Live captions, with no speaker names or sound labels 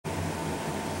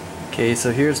Okay,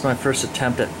 so here's my first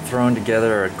attempt at throwing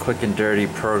together a quick and dirty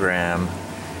program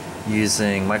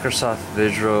using Microsoft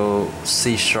Visual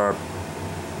C#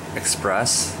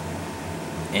 Express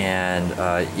and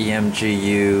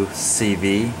EMGU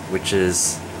CV, which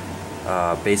is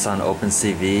based on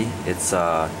OpenCV. It's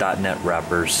 .NET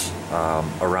wrappers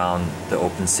around the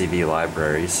OpenCV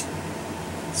libraries.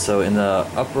 So in the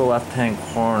upper left hand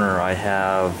corner I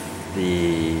have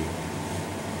the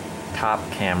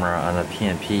top camera on the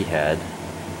PNP head,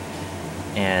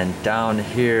 and down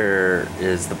here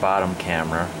is the bottom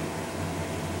camera.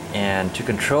 And to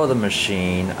control the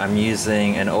machine, I'm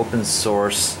using an open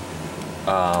source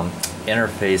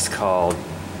interface called,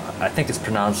 I think it's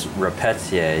pronounced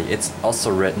Repetier. It's also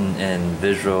written in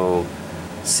Visual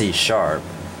C#,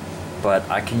 but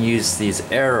I can use these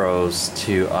arrows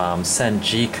to send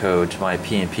G-code to my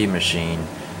PNP machine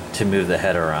to move the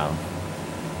head around.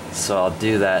 So I'll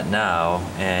do that now,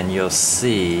 and you'll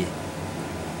see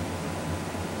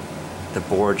the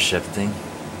board shifting.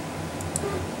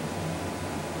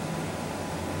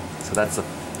 So that's a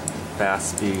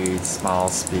fast speed, small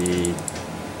speed.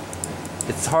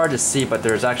 It's hard to see, but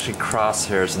there's actually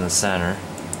crosshairs in the center.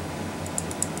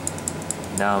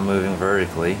 Now I'm moving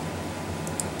vertically.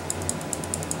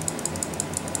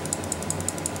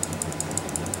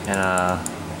 And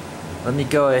let me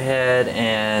go ahead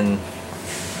and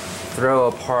throw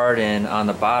a part in on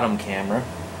the bottom camera.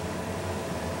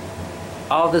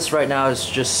 All this right now is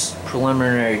just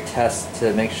preliminary tests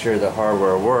to make sure the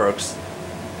hardware works,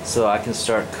 so I can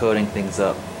start coding things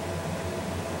up.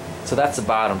 So that's the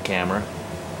bottom camera,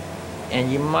 and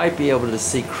you might be able to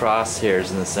see crosshairs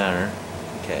in the center.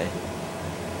 Okay.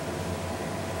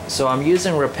 So I'm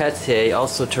using Repetier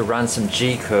also to run some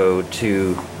G-code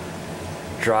to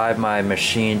drive my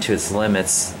machine to its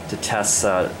limits to test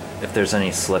if there's any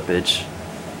slippage.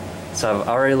 So I've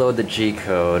already loaded the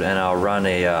G-code, and I'll run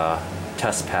a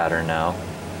test pattern now.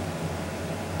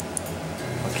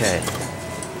 Okay.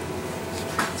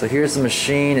 So here's the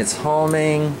machine, it's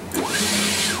homing,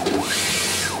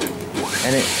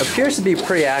 and it appears to be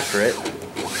pretty accurate.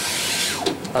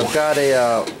 I've got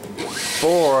a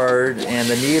board, and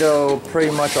the needle pretty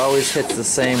much always hits the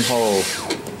same hole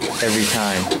every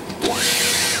time.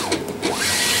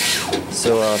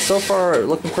 So far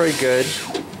looking pretty good.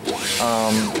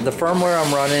 The firmware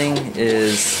I'm running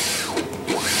is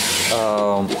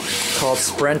called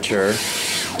Sprinter,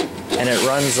 and it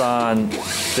runs on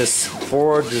this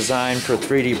board designed for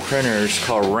 3D printers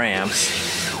called Ramps,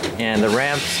 and the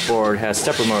Ramps board has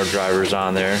stepper motor drivers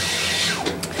on there,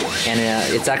 and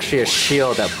it's actually a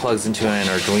shield that plugs into an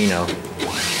Arduino.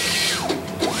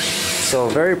 So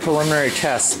very preliminary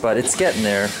tests, but it's getting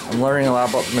there. I'm learning a lot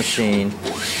about the machine,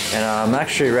 and I'm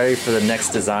actually ready for the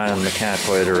next design on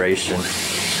mechanical iteration.